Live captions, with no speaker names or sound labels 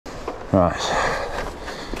Right,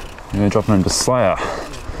 I'm going to drop it into Slayer.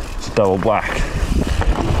 It's double black.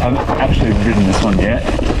 I haven't actually ridden this one yet,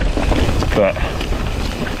 but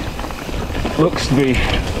looks to be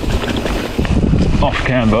off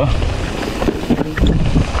camber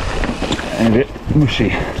and a bit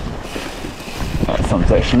mushy at some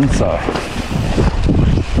sections, so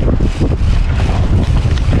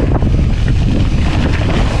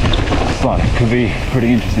it's like it could be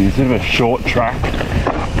pretty interesting. It's a bit of a short track,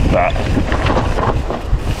 but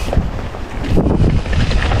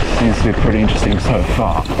seems to be pretty interesting so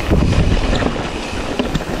far.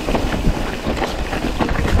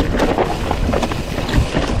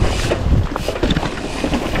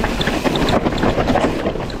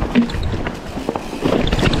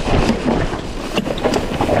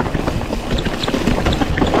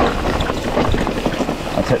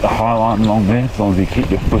 I'll take the high line along there as long as you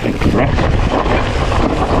keep your footing correct.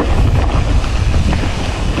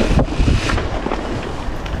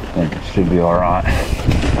 Then it should be alright.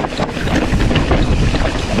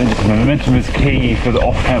 I think the momentum is key for the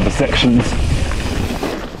off-camber sections.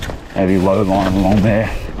 Maybe low line along there.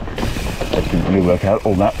 That didn't really work out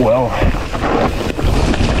all that well.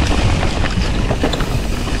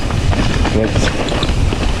 But it's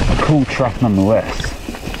a cool track nonetheless.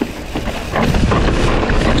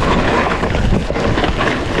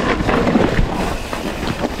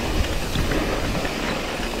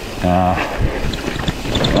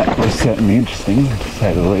 That was certainly interesting, to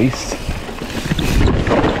say the least.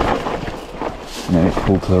 And then it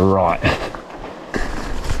pulled to the right.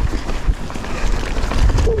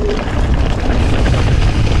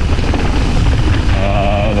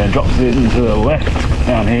 Then drops it into the left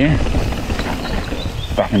down here,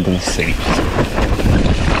 back into the seats.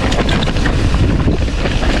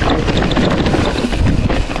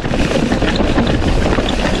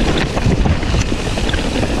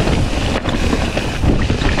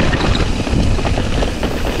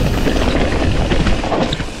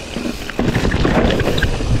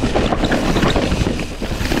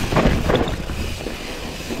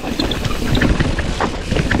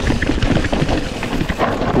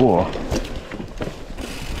 Or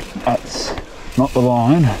that's not the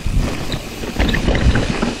line.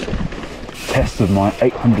 Tested my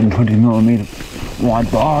 820mm wide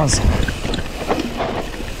bars.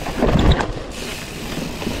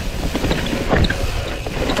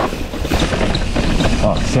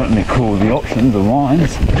 Oh, it's certainly cool, the options, the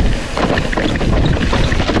lines.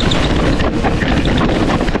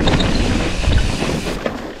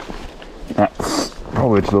 That's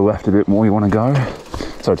probably to the left a bit more you want to go.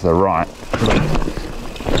 So to the right.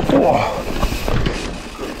 Whoa.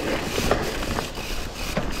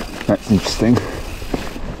 That's interesting.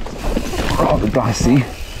 Rather dicey.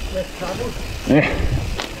 Yeah.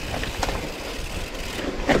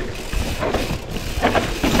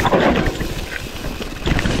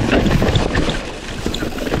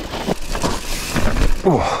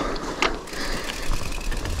 Oh.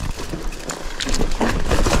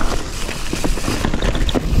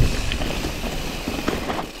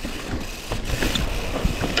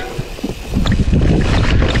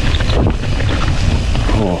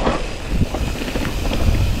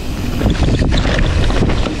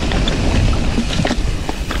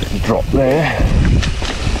 Drop there.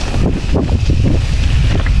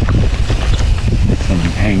 Some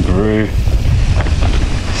kangaroo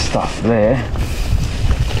stuff there.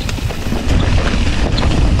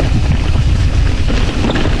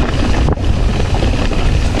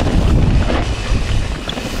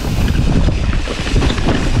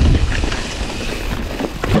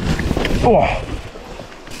 Oh.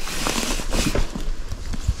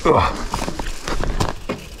 Oh.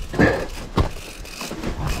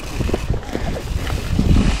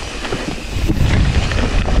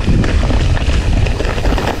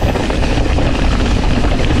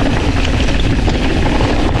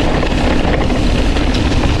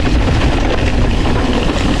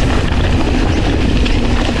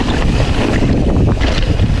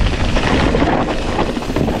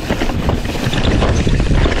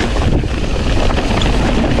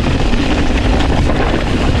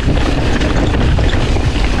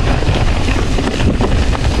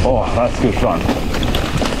 That's good fun.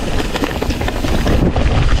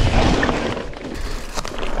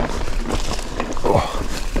 Oh.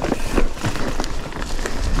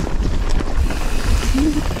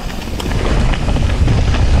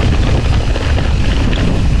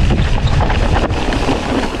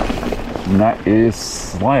 And that is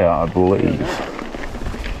Slayer, I believe.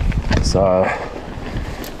 So,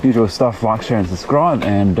 usual stuff, like, share and subscribe,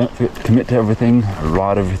 and don't forget to commit to everything,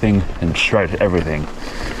 ride everything, and straight to everything.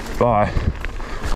 Bye.